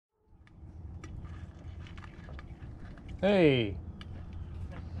Hey.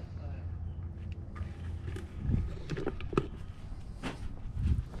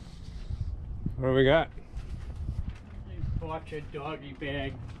 What do we got? I bought you a doggy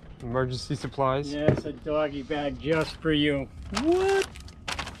bag. Emergency supplies? Yes, a doggy bag just for you. What?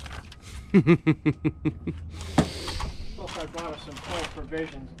 Plus I bought us some full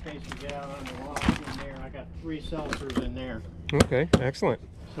provisions in case we get out on the walk in there. I got 3 seltzers in there. Okay, excellent.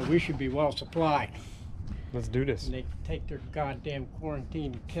 So we should be well supplied. Let's do this. And they take their goddamn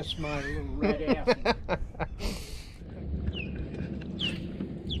quarantine and kiss my little red ass.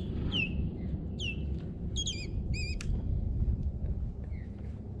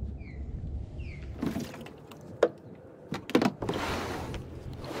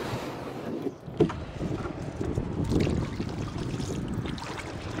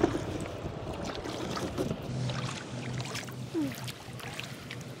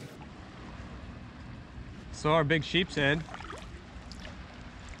 Saw our big sheepshead.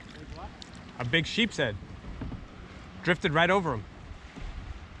 What? A big sheepshead. Drifted right over him.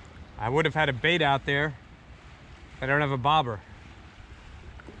 I would have had a bait out there. I don't have a bobber.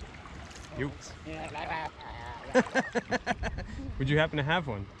 Oops. Would you happen to have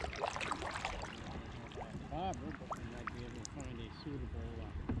one? Bobber, but we might be able to find a suitable.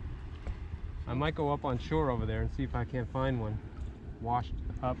 I might go up on shore over there and see if I can't find one. Washed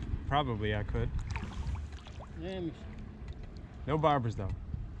up. Probably I could. No bobbers though.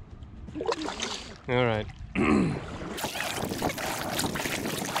 All right.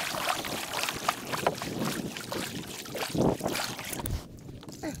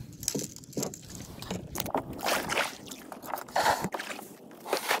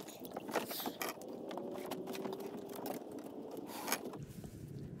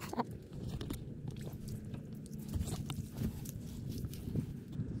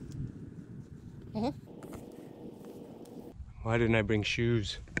 Why didn't I bring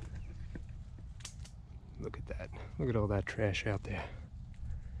shoes? Look at that. Look at all that trash out there.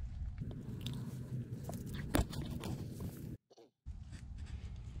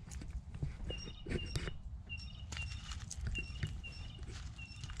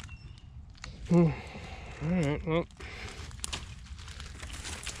 All right, well.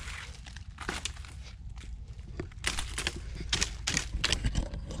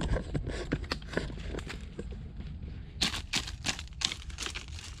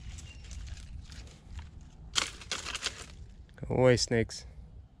 Go away, snakes.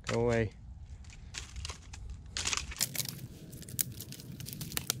 Go away.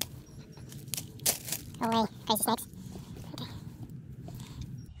 Go away, crazy snakes. Okay.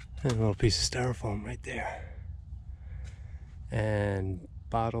 A little piece of styrofoam right there. And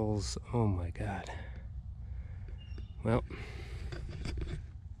bottles. Oh my God. Well,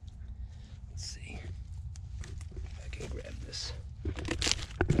 let's see if I can grab this.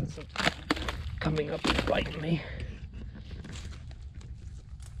 Got something coming up and biting me.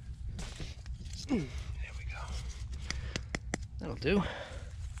 There we go. That'll do.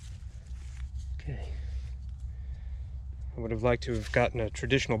 Okay. I would have liked to have gotten a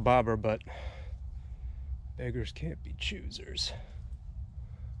traditional bobber, but beggars can't be choosers,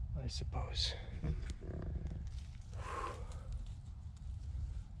 I suppose.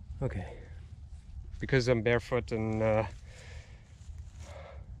 Okay. Because I'm barefoot and I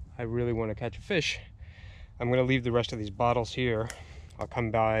really want to catch a fish, I'm going to leave the rest of these bottles here. I'll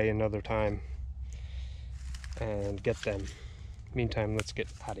come by another time and get them. Meantime, let's get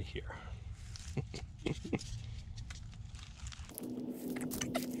out of here.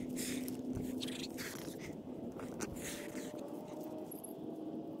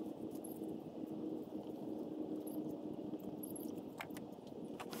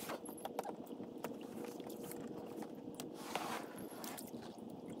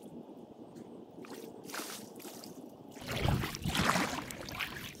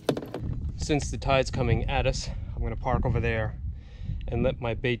 Since the tide's coming at us, I'm going to park over there and let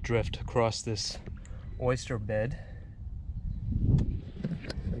my bait drift across this oyster bed.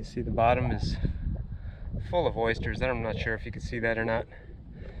 You see the bottom is full of oysters. I'm not sure if you can see that or not.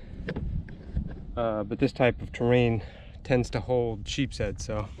 But this type of terrain tends to hold sheepshead,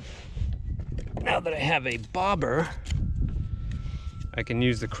 so now that I have a bobber, I can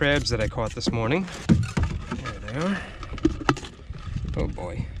use the crabs that I caught this morning. There they are. Oh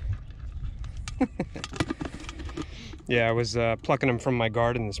boy. Yeah, I was plucking them from my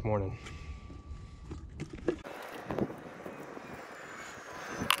garden this morning.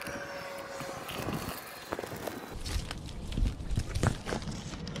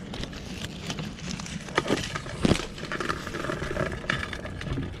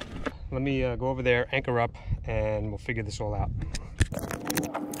 let me go over there, anchor up, and we'll figure this all out.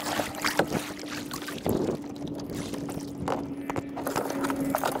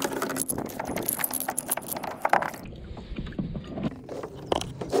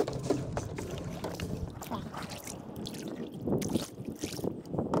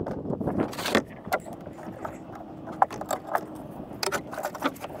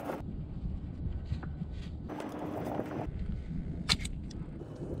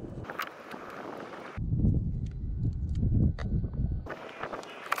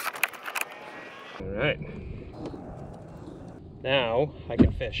 All right, now I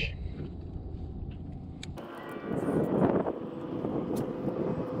can fish.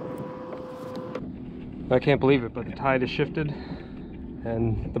 I can't believe it, but the tide has shifted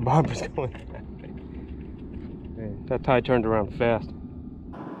and the bobber's going that way. Man, that tide turned around fast.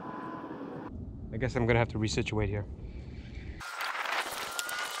 I guess I'm gonna have to resituate here.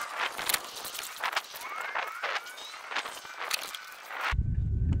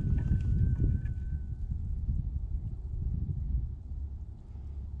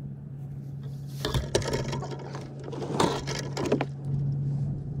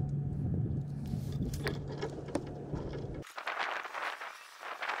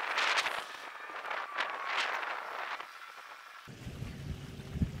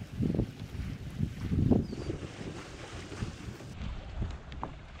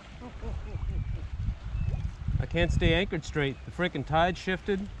 I can't stay anchored straight. The frickin' tide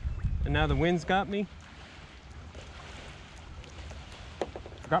shifted, and now the wind's got me.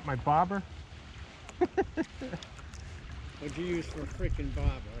 Got my bobber. What'd you use for a freaking bobber?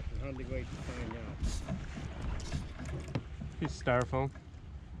 I can hardly wait to find out. Piece of styrofoam.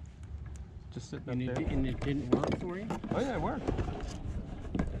 Just sitting up there. And it didn't work for you? Oh yeah, it worked.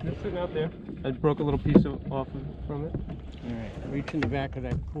 Just sitting out there. I broke a little piece off from it. All right, reach in the back of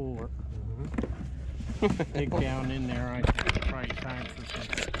that cooler. Dig down in there. I think it's probably time for some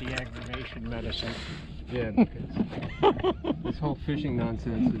de-aggravation medicine. Yeah, because this whole fishing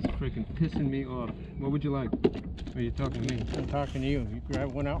nonsense is freaking pissing me off. What would you like? Or are you talking to me? I'm talking to you. You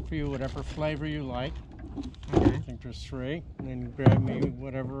grab one out for you, whatever flavor you like. Okay. I think there's 3. And then grab me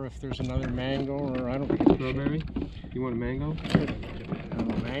whatever, if there's another mango or I don't care. Strawberry? You want a mango? Sure.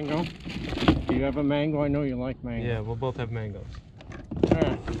 Mango? Do you have a mango? I know you like mango. Yeah, we'll both have mangoes.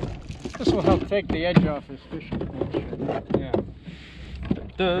 Alright. This will help take the edge off his fishing. Yeah.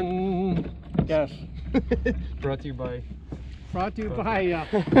 Done. Yes. Brought to you by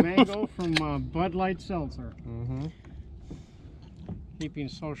mango from Bud Light Seltzer. Mm-hmm. Keeping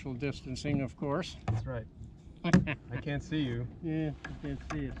social distancing, of course. That's right. I can't see you. Yeah, I can't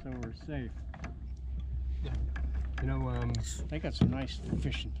see it, so we're safe. Yeah. You know, they got some nice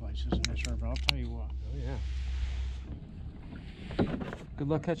fishing places in this river, I'll tell you what. Oh yeah. Good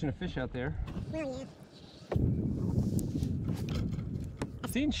luck catching a fish out there. Well, yeah.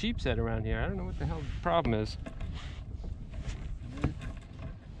 I've seen sheepshead around here. I don't know what the hell the problem is.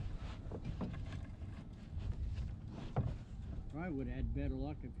 Probably would have had better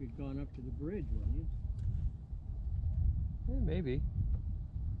luck if you'd gone up to the bridge, wouldn't you? Yeah, maybe.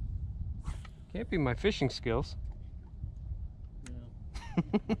 Can't be my fishing skills.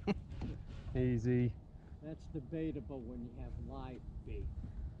 No. Easy. That's debatable when you have live bait.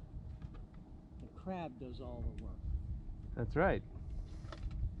 The crab does all the work. That's right.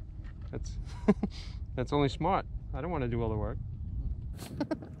 That's only smart. I don't want to do all the work.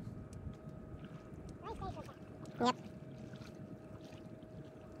 Yep.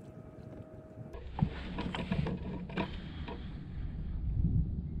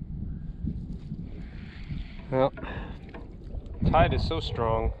 Well, tide is so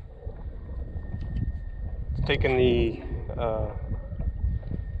strong. It's taking the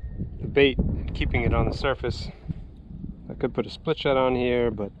bait, keeping it on the surface. I could put a split shot on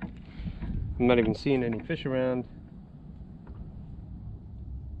here, but I'm not even seeing any fish around.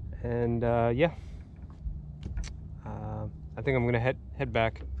 And yeah, I think I'm gonna head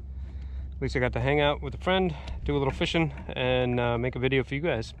back. At least I got to hang out with a friend, do a little fishing, and make a video for you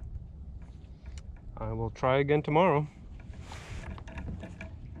guys. I will try again tomorrow.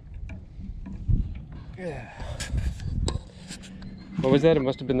 Yeah. What was that? It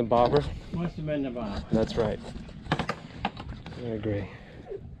must have been the bobber. Must have been the bobber. That's right. I agree.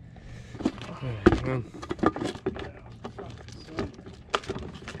 Alright, well.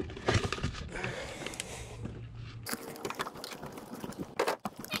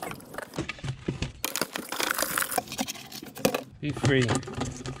 Be free.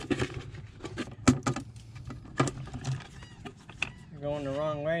 You're going the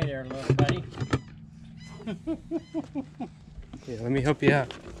wrong way there, little buddy. Yeah, let me help you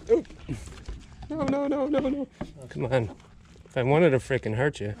out. Oop. No, no, no, no, no. Come on. If I wanted to freaking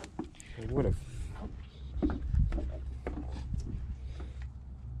hurt you, I would have.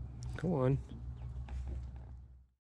 Go on.